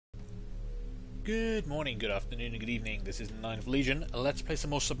Good morning, good afternoon, and good evening. This is 9th Legion. Let's play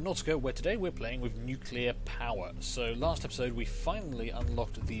some more Subnautica, where today we're playing with nuclear power. So last episode we finally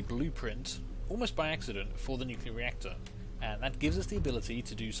unlocked the blueprint, almost by accident, for the nuclear reactor. And that gives us the ability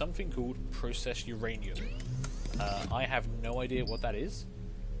to do something called process uranium. I have no idea what that is,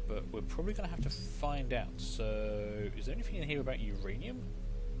 but we're probably going to have to find out. So, is there anything in here about uranium?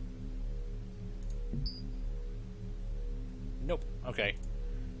 Nope. Okay.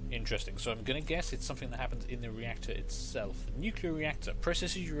 Interesting. So I'm going to guess it's something that happens in the reactor itself. The nuclear reactor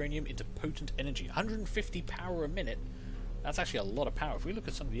processes uranium into potent energy. 150 power a minute. That's actually a lot of power. If we look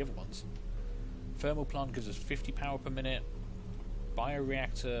at some of the other ones. Thermal plant gives us 50 power per minute.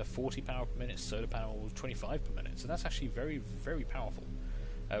 Bioreactor, 40 power per minute. Solar panel, 25 per minute. So that's actually very, very powerful.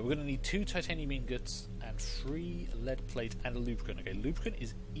 We're going to need 2 titanium ingots and 3 lead plate and a lubricant. Okay, lubricant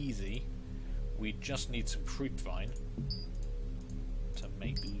is easy. We just need some creepvine to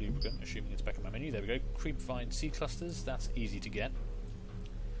make lubricant, assuming it's back in my menu. There we go. Creepvine seed clusters, that's easy to get.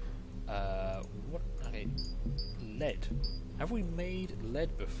 What? Okay, lead. Have we made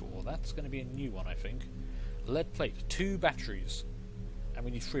lead before? That's going to be a new one, I think. Lead plate, 2 batteries. And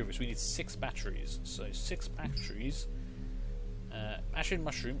we need 3 of us. We need 6 batteries. So 6 batteries. Ashen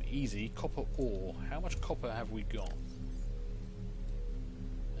mushroom, easy. Copper ore. How much copper have we got?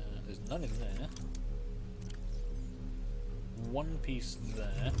 There's none in there. 1 piece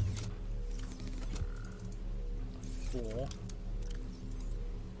there. 4.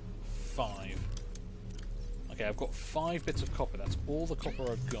 5. Okay, I've got 5 bits of copper. That's all the copper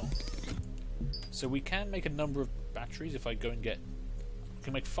I've got. So we can make a number of batteries if I go and get... I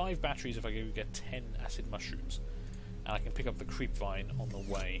can make 5 batteries if I go and get 10 acid mushrooms. And I can pick up the creepvine on the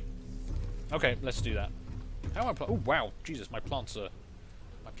way. Okay, let's do that. How am I... Oh, wow. Jesus, my plants are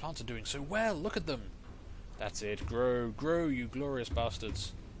doing so well. Look at them. That's it. Grow, grow, you glorious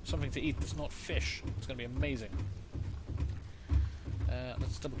bastards. Something to eat that's not fish. It's going to be amazing.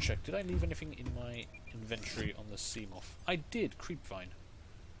 Let's double check. Did I leave anything in my inventory on the Seamoth? I did. Creepvine.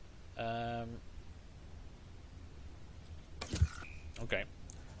 Okay.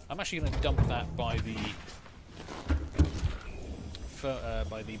 I'm actually going to dump that by the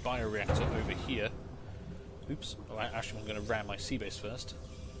bioreactor over here. Oops. Oh, actually, I'm going to ram my sea base first.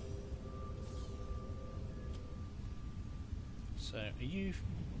 So,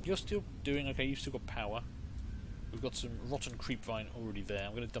 you're still doing okay, you've still got power. We've got some rotten creepvine already there.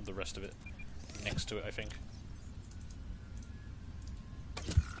 I'm going to dump the rest of it next to it, I think.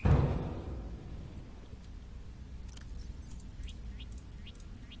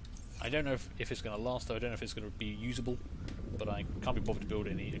 I don't know if it's going to last, though. I don't know if it's going to be usable, but I can't be bothered to build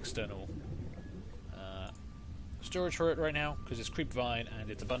any external storage for it right now, because it's creepvine and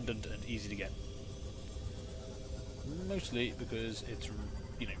it's abundant and easy to get. Mostly because it's,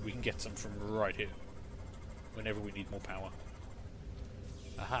 you know, we can get some from right here whenever we need more power.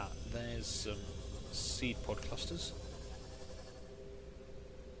 Aha, there's some seed pod clusters.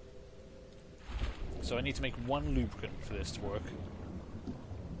 So I need to make 1 lubricant for this to work,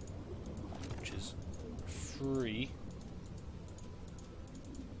 which is 3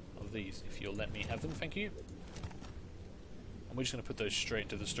 of these, if you'll let me have them, thank you. And we're just going to put those straight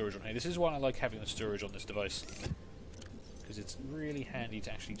into the storage on here. This is why I like having the storage on this device, because it's really handy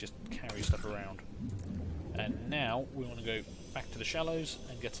to actually just carry stuff around. And now we want to go back to the shallows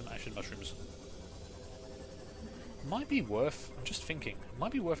and get some ashen mushrooms. Might be worth, I'm just thinking,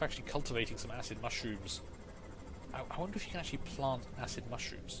 might be worth actually cultivating some acid mushrooms. I wonder if you can actually plant acid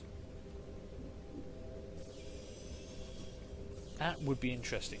mushrooms. That would be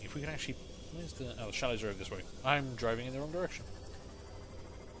interesting. If we can actually... Where's the... Oh, the shallows are over this way. I'm driving in the wrong direction.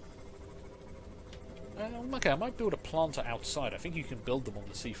 Okay, I might build a planter outside. I think you can build them on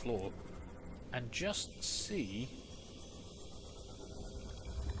the sea floor. And just see...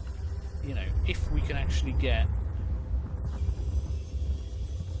 You know, if we can actually get...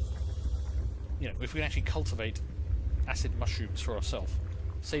 You know, if we can actually cultivate acid mushrooms for ourselves.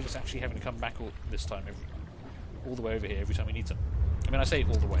 Save us actually having to come back all the way over here every time we need them. I mean, I say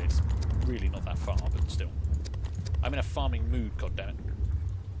all the way, it's really not that far, but still. I'm in a farming mood, goddammit.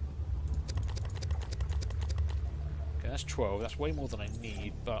 Okay, that's 12. That's way more than I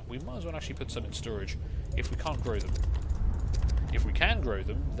need, but we might as well actually put some in storage if we can't grow them. If we can grow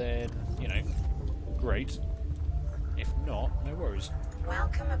them, then, you know, great. If not, no worries.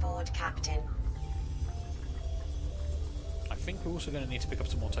 Welcome aboard, Captain. I think we're also going to need to pick up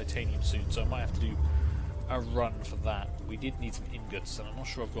some more titanium soon, so I might have to do a run for that. We did need some ingots, and I'm not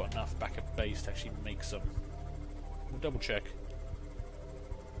sure I've got enough back at base to actually make some. We'll double check.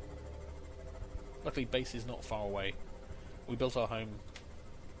 Luckily, base is not far away. We built our home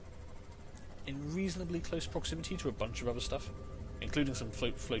in reasonably close proximity to a bunch of other stuff, including some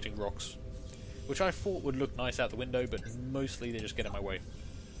floating rocks, which I thought would look nice out the window, but mostly they just get in my way.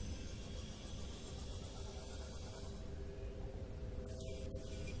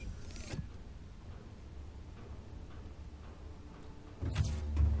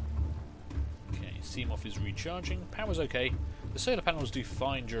 Okay, Seamoth is recharging. Power's okay. The solar panels do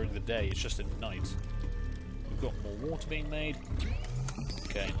fine during the day, it's just at night. We've got more water being made.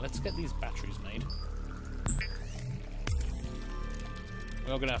 Okay, let's get these batteries made.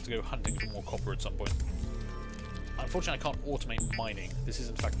 We are going to have to go hunting for more copper at some point. Unfortunately, I can't automate mining. This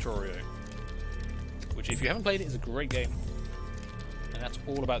isn't Factorio. Which, if you haven't played it, is a great game. And that's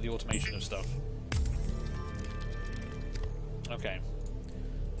all about the automation of stuff. Okay.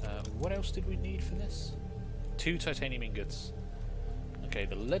 What else did we need for this? 2 titanium ingots. Okay,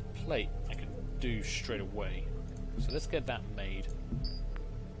 the lead plate I can do straight away. So let's get that made.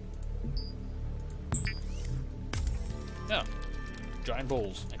 Ah, giant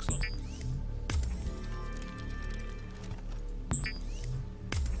balls. Excellent. I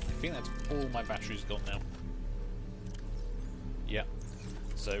think that's all my batteries gone now. Yeah.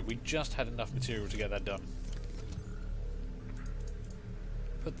 So we just had enough material to get that done.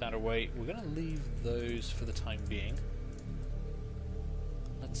 Put that away. We're going to leave those for the time being.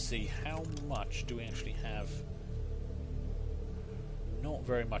 Let's see, how much do we actually have? Not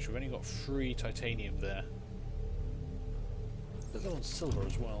very much. We've only got 3 titanium there. There's on silver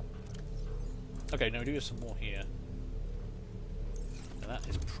as well. Okay, no, we do have some more here. And that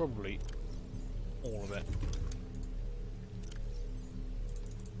is probably all of it.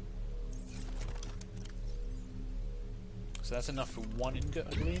 So that's enough for 1 ingot,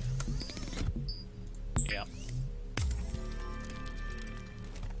 I believe. Yeah.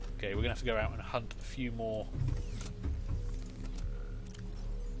 Okay, we're going to have to go out and hunt a few more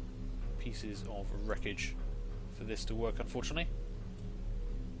pieces of wreckage for this to work, unfortunately.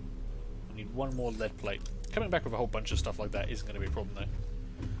 I need 1 more lead plate. Coming back with a whole bunch of stuff like that isn't going to be a problem,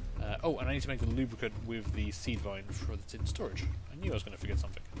 though. Oh, and I need to make the lubricant with the seed vine for that's in storage. I knew I was going to forget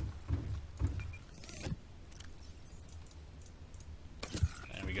something.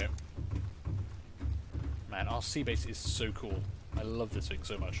 There we go. Man, our sea base is so cool. I love this thing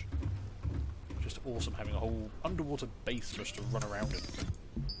so much. Just awesome having a whole underwater base for us to run around in.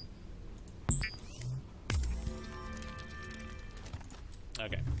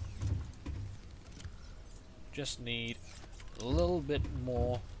 Okay. Just need a little bit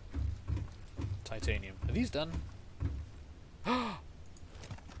more titanium. Are these done? Oh,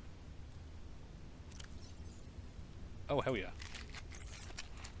 hell yeah.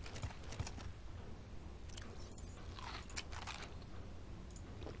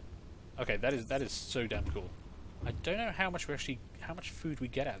 Okay, that is so damn cool. I don't know how much food we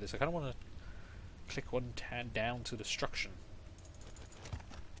get out of this. I kind of want to click one tab down to destruction.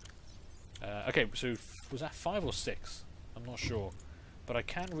 Okay, so was that 5 or 6? I'm not sure, but I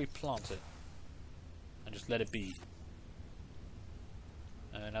can replant it and just let it be.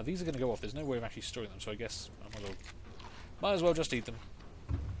 Now these are going to go off. There's no way of actually storing them, so I guess I might as well just eat them.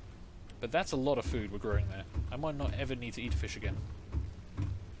 But that's a lot of food we're growing there. I might not ever need to eat fish again.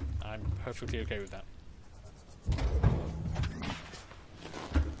 I'm perfectly okay with that.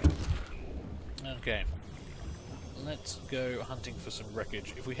 Okay. Let's go hunting for some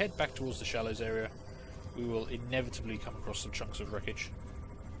wreckage. If we head back towards the shallows area, we will inevitably come across some chunks of wreckage.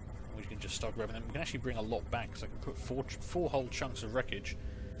 We can just start grabbing them. We can actually bring a lot back, because I can put 4 whole chunks of wreckage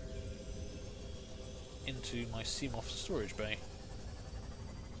into my Seamoth storage bay.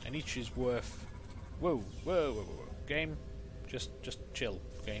 And each is worth... Whoa, whoa, whoa, whoa, whoa. Game, just chill,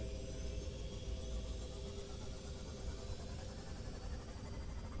 game.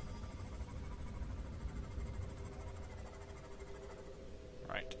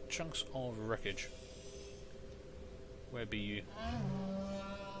 Right, chunks of wreckage. Where be you?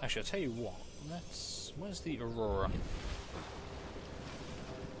 Actually, I'll tell you what. Where's the Aurora?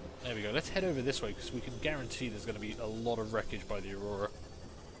 There we go. Let's head over this way, because we can guarantee there's going to be a lot of wreckage by the Aurora.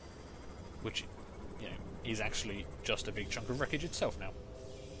 Which, you know, is actually just a big chunk of wreckage itself now.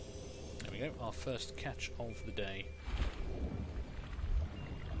 There we go. Our first catch of the day.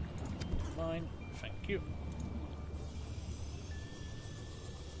 Mine. Thank you.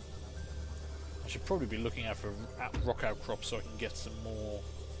 I should probably be looking out for rock outcrops so I can get some more.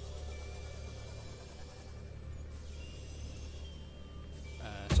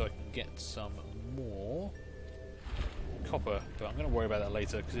 So I can get some more copper, but I'm going to worry about that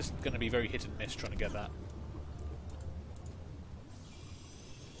later because it's going to be very hit and miss trying to get that.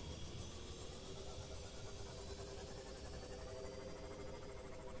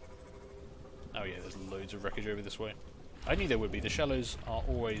 Oh yeah, there's loads of wreckage over this way. I knew there would be. The shallows are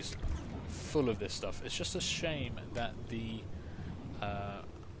always full of this stuff. It's just a shame that the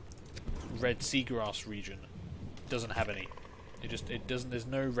red seagrass region doesn't have any. It doesn't. There's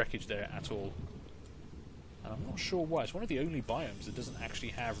no wreckage there at all, and I'm not sure why. It's one of the only biomes that doesn't actually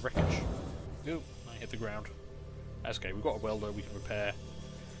have wreckage. Oh, I hit the ground. That's okay. We've got a welder. We can repair.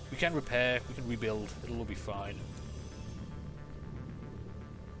 We can repair. We can rebuild. It'll all be fine.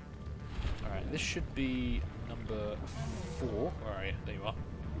 All right. This should be number 4. Where are you? There you are.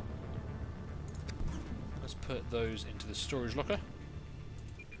 Let's put those into the storage locker.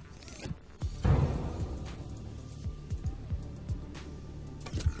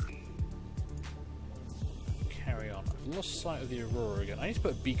 Carry on. I've lost sight of the Aurora again. I need to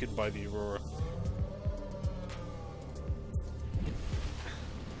put a beacon by the Aurora.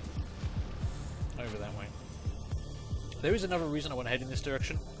 Over that way. There is another reason I want to head in this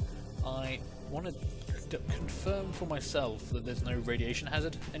direction. I want to confirm for myself that there's no radiation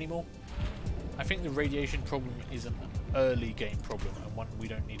hazard anymore. I think the radiation problem is an early game problem and one we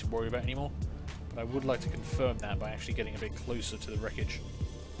don't need to worry about anymore. But I would like to confirm that by actually getting a bit closer to the wreckage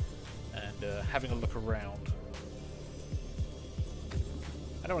and having a look around.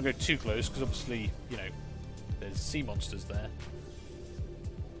 I don't want to go too close because obviously, you know, there's sea monsters there.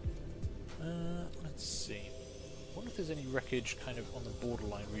 Let's see. I wonder if there's any wreckage kind of on the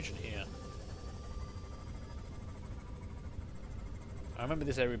borderline region here. I remember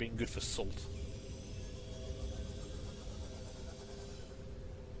this area being good for salt.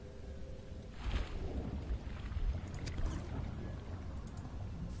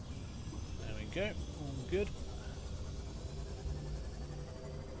 There we go. All good.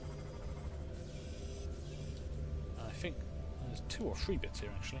 I think there's 2 or 3 bits here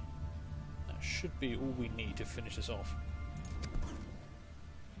actually. That should be all we need to finish this off.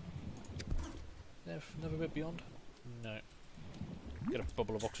 Is there another bit beyond? No. Get a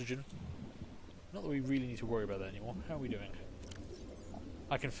bubble of oxygen. Not that we really need to worry about that anymore. How are we doing?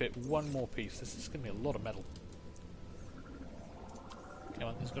 I can fit 1 more piece. This is going to be a lot of metal. Come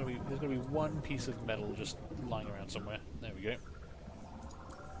on, there's going to be 1 piece of metal just lying around somewhere. There we go.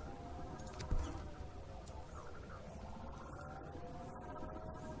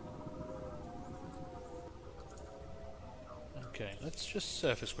 Okay, let's just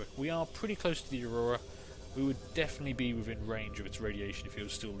surface quick. We are pretty close to the Aurora. We would definitely be within range of its radiation if it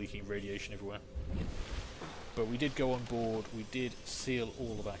was still leaking radiation everywhere. But we did go on board, we did seal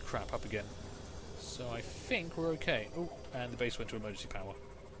all of our crap up again. So I think we're okay. Oh, and the base went to emergency power.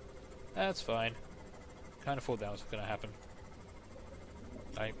 That's fine. Can't afford that was going to happen.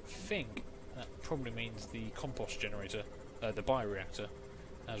 I think that probably means the compost generator, the bioreactor,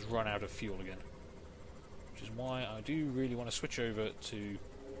 has run out of fuel again. Which is why I do really want to switch over to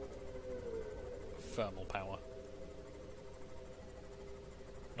thermal power.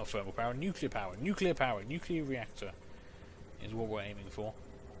 Not thermal power, nuclear power. Nuclear power, nuclear reactor is what we're aiming for.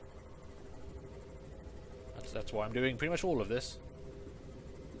 That's why I'm doing pretty much all of this.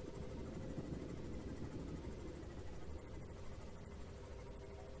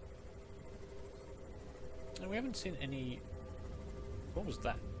 And we haven't seen any... What was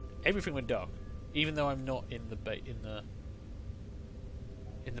that? Everything went dark. Even though I'm not in the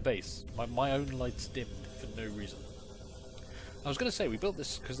base. My own lights dimmed for no reason. I was going to say, we built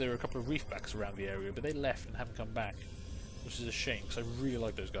this because there were a couple of reefbacks around the area, but they left and haven't come back. Which is a shame, because I really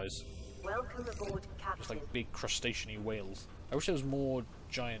like those guys. Welcome aboard, Captain. Just like big crustacean-y whales. I wish there was more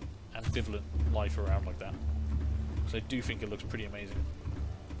giant ambivalent life around like that. Because I do think it looks pretty amazing.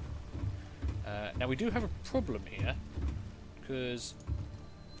 Now we do have a problem here, because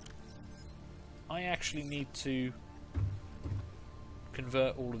I actually need to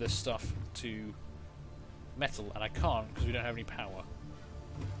convert all of this stuff to metal, and I can't because we don't have any power.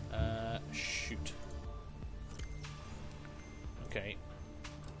 Shoot. Okay.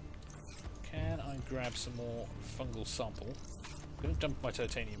 Can I grab some more fungal sample? I'm going to dump my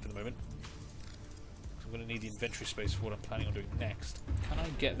titanium for the moment. I'm going to need the inventory space for what I'm planning on doing next. Can I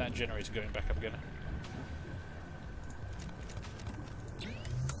get that generator going back up again?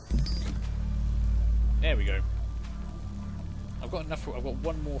 There we go. I've got enough. I've got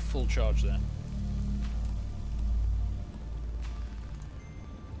 1 more full charge there.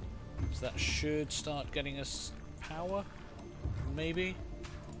 So that should start getting us power, maybe.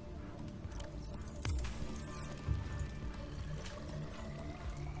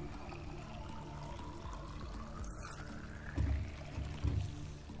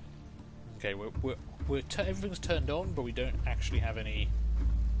 Okay, everything's turned on, but we don't actually have any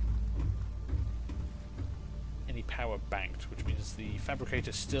power banked, which means the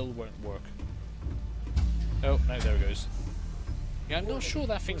fabricator still won't work. Oh, no, there it goes. Yeah, I'm not sure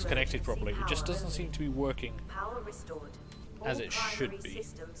that thing's connected properly. It just doesn't seem to be working Power restored. as All it should primary be.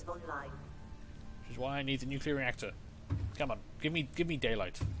 systems online. Which is why I need the nuclear reactor. Come on, give me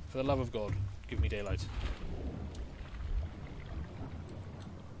daylight. For the love of God, give me daylight.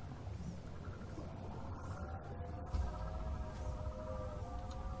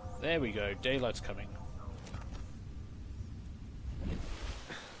 There we go, daylight's coming.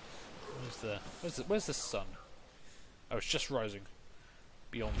 Where's the sun? Oh, it's just rising.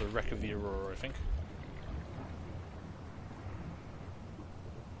 Beyond the wreck of the Aurora, I think.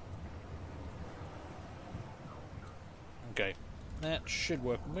 Okay, that should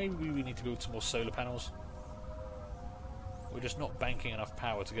work. Maybe we need to build some more solar panels. We're just not banking enough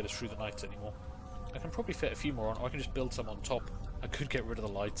power to get us through the night anymore. I can probably fit a few more on, or I can just build some on top. I could get rid of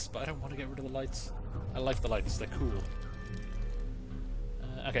the lights, but I don't want to get rid of the lights. I like the lights, they're cool.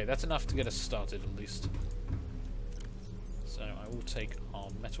 Okay, that's enough to get us started at least. So I will take our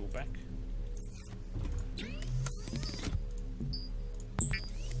metal back.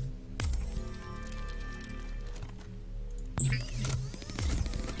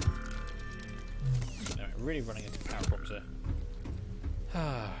 No, we're really running into power problems here.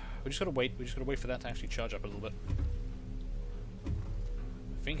 We just gotta wait. We just gotta wait for that to actually charge up a little bit.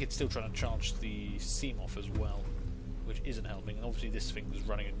 I think it's still trying to charge the CMOF as well, which isn't helping. And obviously this thing is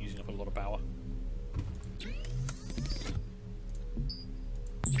running and using up a lot of power.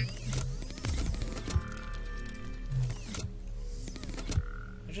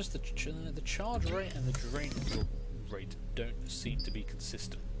 It's just the charge rate and the drain rate don't seem to be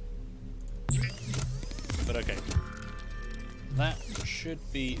consistent. But okay. That should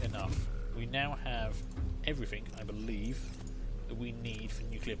be enough. We now have everything, I believe, that we need for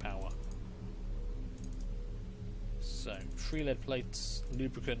nuclear power. So, 3 lead plates,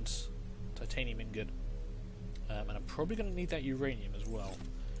 lubricant, titanium ingot, and I'm probably going to need that uranium as well.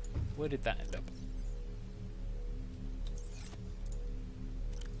 Where did that end up?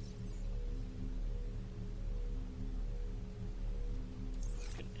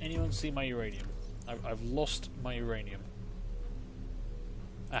 Can anyone see my uranium? I've lost my uranium.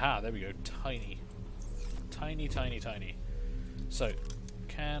 Aha, there we go. Tiny. Tiny, tiny, tiny. So,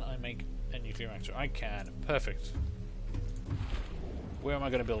 can I make a nuclear reactor? I can. Perfect. Where am I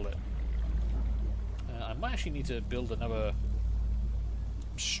going to build it? I might actually need to build another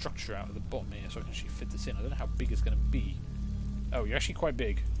structure out of the bottom here so I can actually fit this in. I don't know how big it's going to be. Oh, you're actually quite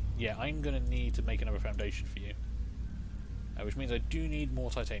big. Yeah, I'm going to need to make another foundation for you. Which means I do need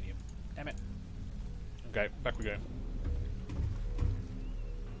more titanium. Damn it. Okay, back we go.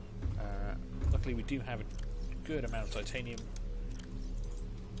 Luckily we do have a good amount of titanium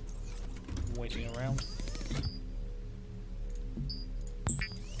waiting around.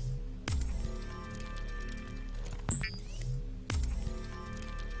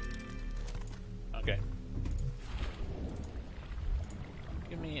 Okay.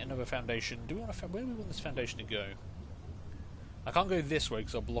 Give me another foundation. Do we want to? Where do we want this foundation to go? I can't go this way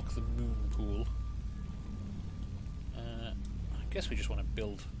because I'll block the moon pool. I guess we just want to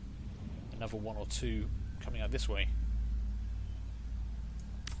build another 1 or 2 coming out this way.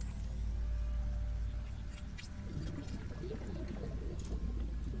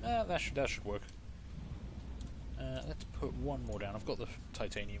 That should work. Let's put 1 more down. I've got the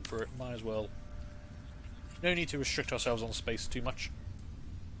titanium for it. Might as well. No need to restrict ourselves on space too much.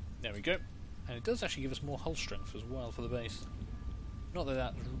 There we go. And it does actually give us more hull strength as well for the base. Not that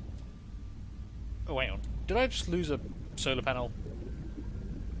that's... Oh, hang on. Did I just lose a solar panel?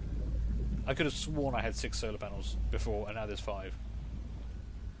 I could have sworn I had 6 solar panels before, and now there's 5.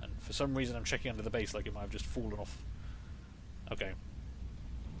 And for some reason I'm checking under the base like it might have just fallen off. Okay.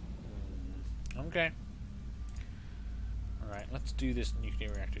 Okay. Alright, let's do this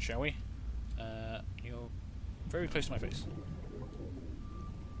nuclear reactor, shall we? You're very close to my face.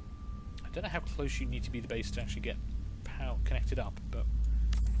 I don't know how close you need to be to the base to actually get power connected up, but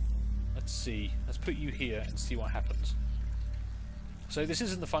let's see. Let's put you here and see what happens. So this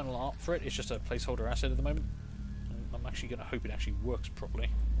isn't the final art for it, it's just a placeholder asset at the moment. And I'm actually going to hope it actually works properly.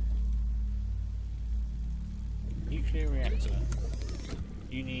 Nuclear reactor.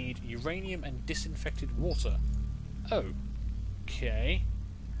 You need uranium and disinfected water. Oh. Okay.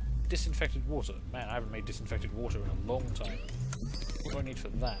 Disinfected water. Man, I haven't made disinfected water in a long time. What do I need for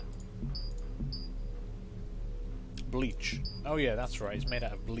that? Bleach. Oh yeah, that's right, it's made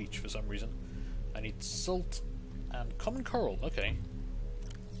out of bleach for some reason. I need salt and common coral. Okay.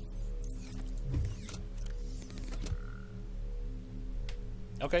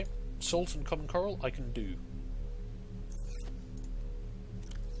 Okay, salt and common coral I can do.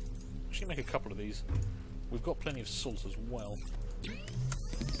 Actually make a couple of these. We've got plenty of salt as well.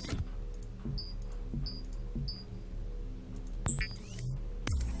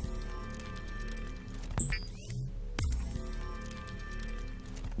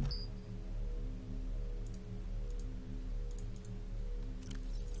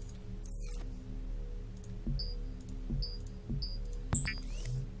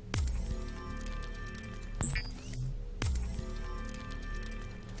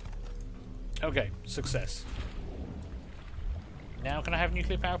 Okay, success. Now can I have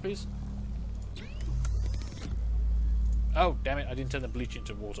nuclear power, please? Oh, damn it, I didn't turn the bleach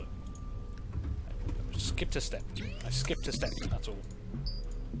into water. I skipped a step. I skipped a step, that's all.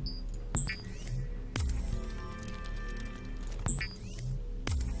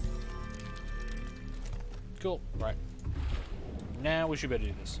 Cool, right. Now we should be able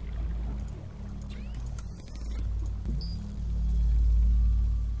to do this.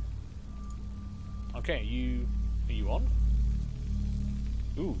 Okay, are you on?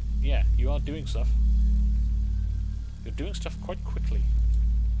 Ooh, yeah, you are doing stuff. You're doing stuff quite quickly.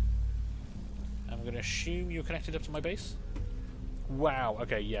 I'm going to assume you're connected up to my base. Wow,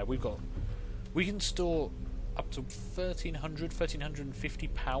 okay, yeah, we can store up to 1350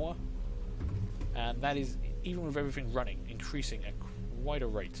 power, and that is, even with everything running, increasing at quite a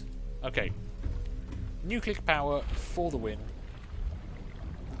rate. Okay, nuclear power for the win.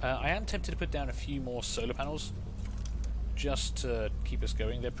 I am tempted to put down a few more solar panels just to keep us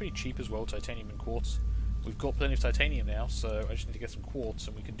going. They're pretty cheap as well, titanium and quartz. We've got plenty of titanium now, so I just need to get some quartz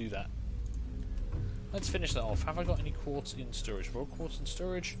and we can do that. Let's finish that off. Have I got any quartz in storage? If I've got quartz in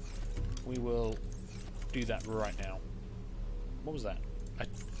storage, we will do that right now. What was that? I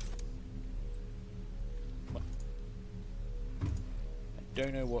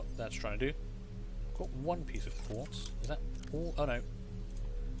don't know what that's trying to do. I've got one piece of quartz. Is that all? Oh no.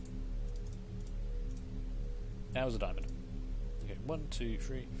 That was a diamond. Okay, 1, 2,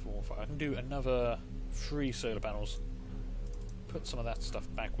 3, 4, 5. I can do another 3 solar panels. Put some of that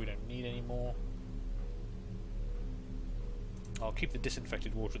stuff back we don't need anymore. I'll keep the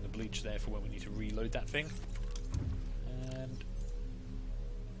disinfected water and the bleach there for when we need to reload that thing. And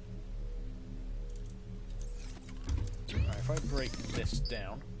alright, if I break this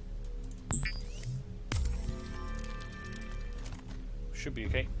down, should be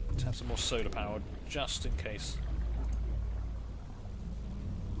okay. Let's have some more solar power just in case.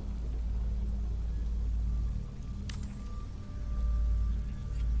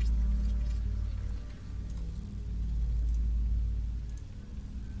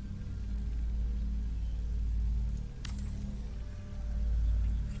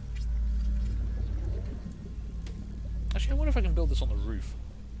 Actually, I wonder if I can build this on the roof.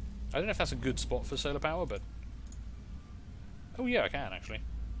 I don't know if that's a good spot for solar power, but... Oh yeah, I can actually.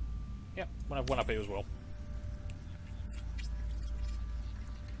 Yeah, we'll have one up here as well.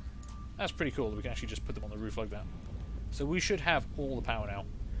 That's pretty cool that we can actually just put them on the roof like that. So we should have all the power now.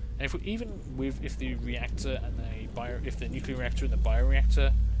 And if we, even with if the reactor and if the nuclear reactor and the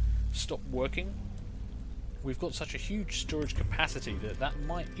bioreactor stop working, we've got such a huge storage capacity that that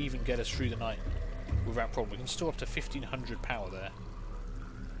might even get us through the night without problem. We can store up to 1500 power there.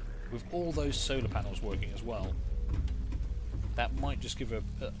 With all those solar panels working as well. That might just give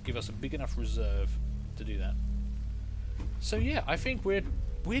us a big enough reserve to do that. So yeah, I think we're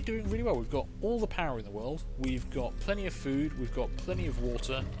doing really well. We've got all the power in the world. We've got plenty of food. We've got plenty of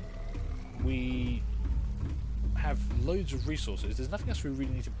water. We have loads of resources. There's nothing else we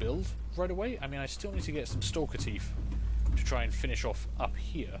really need to build right away. I mean, I still need to get some stalker teeth to try and finish off up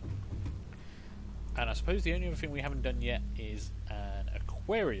here. And I suppose the only other thing we haven't done yet is an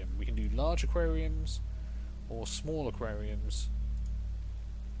aquarium. We can do large aquariums or small aquariums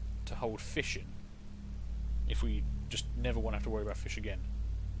to hold fish in if we just never want to have to worry about fish again.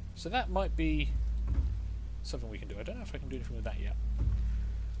 So that might be something we can do. I don't know if I can do anything with that yet.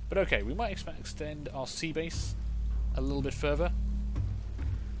 But okay, we might extend our sea base a little bit further.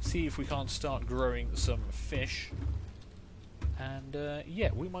 See if we can't start growing some fish. And yeah,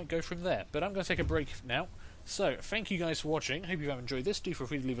 we might go from there. But I'm going to take a break now. So, thank you guys for watching. Hope you have enjoyed this. Do feel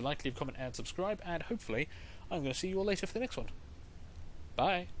free to leave a like, leave a comment, and subscribe. And hopefully, I'm going to see you all later for the next one.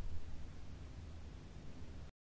 Bye!